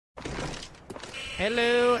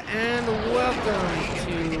Hello and welcome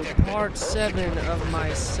to part 7 of my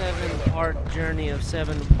 7-part journey of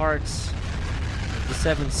 7 parts of the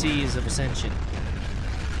 7 C's of Ascension.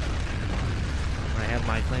 I have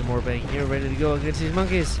my Claymore bank here ready to go against these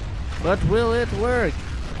monkeys, but will it work?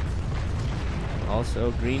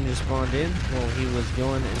 Also, Green just spawned in while he was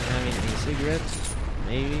going and having a cigarette.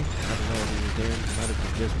 Maybe. I don't know what he was doing. He might have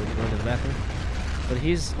been just going to the bathroom. But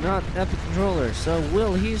he's not at the controller, so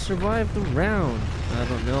will he survive the round? I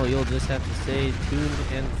don't know. You'll just have to stay tuned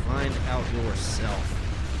and find out yourself.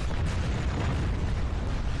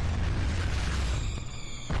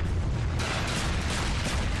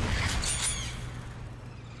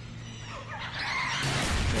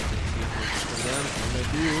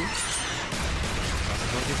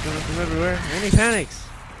 Monkeys coming from everywhere, and he panics.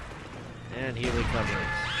 And he recovers.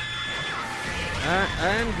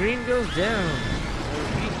 And Green goes down.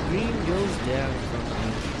 Green goes down from the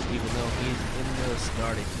monkeys, even though he's in the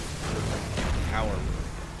starting power room.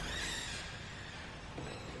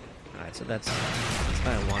 Alright, so that's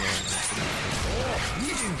kind of one of them.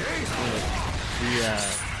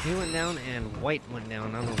 He went down and White went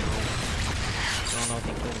down. I don't know if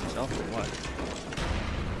he killed himself or what.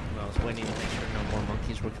 I was waiting to make sure no more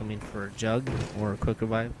monkeys were coming for a jug or a quick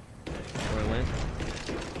revive before I went.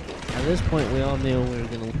 At this point, we all knew we were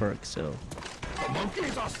going to work, so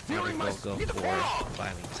monkeys are stealing my go for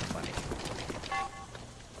reviving somebody.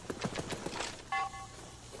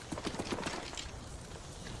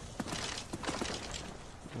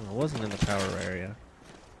 Well, I wasn't in the power area.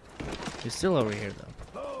 He's still over here, though.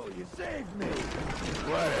 Oh, you saved me.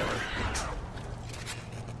 Whatever.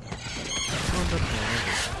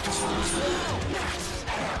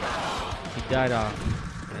 He died off,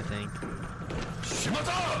 I think.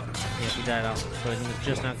 Yeah, he died off. So he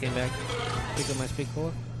just now came back. Pick up my speed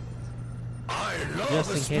core.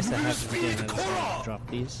 Just in case that happens again, I decided to drop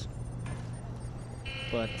these.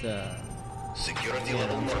 But, yeah,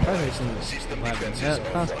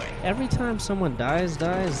 every time someone dies,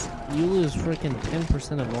 you lose freaking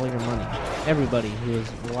 10% of all your money. Everybody who was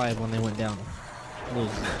alive when they went down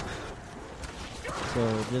loses it. So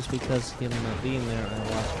just because him not being there, I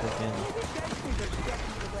lost freaking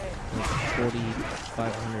like 4,500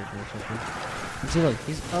 or something. And see, look,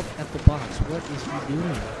 he's up at the box. What is he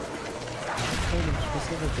doing? I told him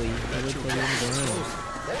specifically I would go into the room.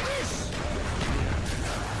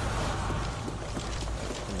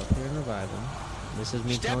 Come up here and revive him. This is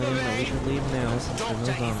me telling him that we should leave now since there's no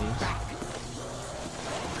zombies.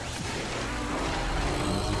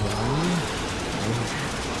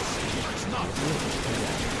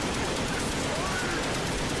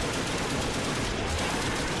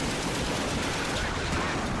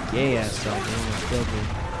 Yeah, so he almost killed me.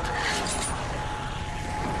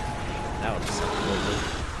 That was so cool.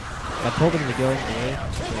 I told him to go away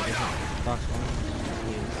to a different box one.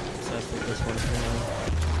 He was obsessed with this one now.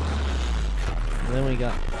 And then we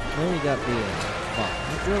got the bomb.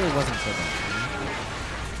 It really wasn't so bad.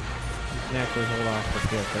 You can actually hold off for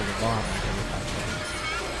the bomb every 5 seconds.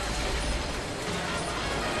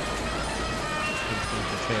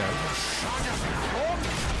 The chair.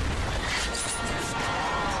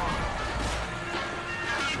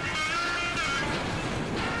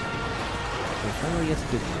 Finally gets a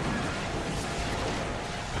good one.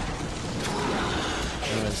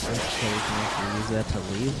 So we can actually use that to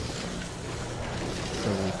leave. So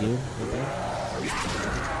we do. Okay.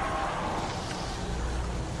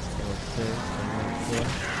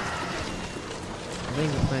 I think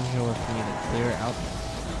the plan here was for me to clear out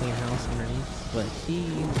the clean house underneath, but he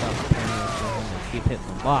thought the plan was for him to keep hitting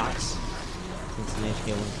the box, since the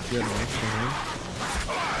HK wasn't good enough for him.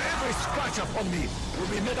 Every scratch upon me will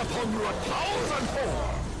be made upon you 1,000-fold.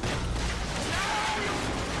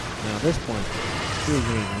 Now at this point, True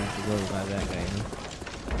Green has to go by that guy, huh?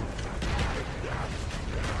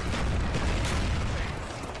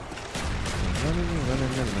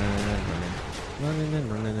 Running.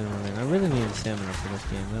 I really needed stamina for this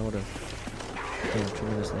game. That would have been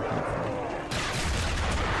tremendously helpful.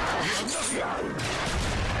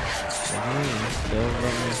 Still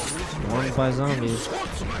running, swarmed by zombies.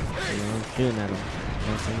 I'm shooting at them.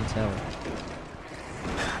 Once in the tower.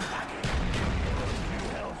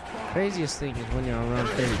 Craziest thing is when you're around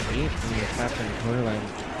 30 feet and you're trapped in a corner, like,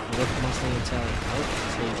 you look constantly until out,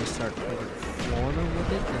 so you just start flooring them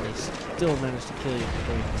with it, and they still manage to kill you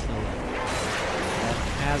before you can kill them. That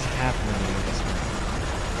has happened to me this time.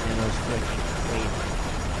 And it was freaking crazy.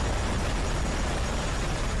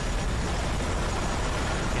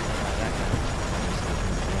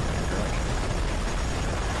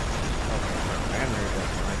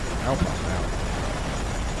 Help us out.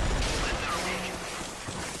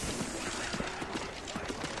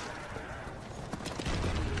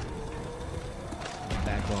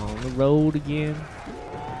 the road again.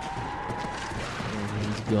 And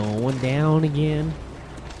he's going down again.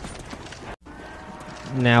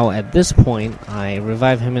 Now at this point, I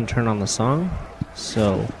revive him and turn on the song.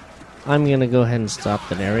 So I'm gonna go ahead and stop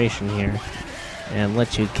the narration here and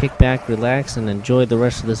let you kick back, relax, and enjoy the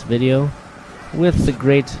rest of this video with the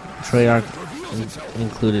great Treyarch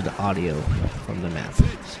included audio from the map.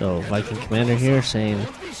 So Viking Commander here saying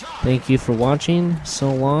thank you for watching,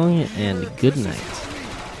 so long, and good night.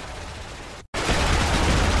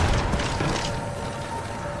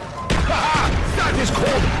 That is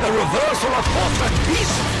called a reversal of fortune.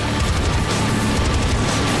 Peace.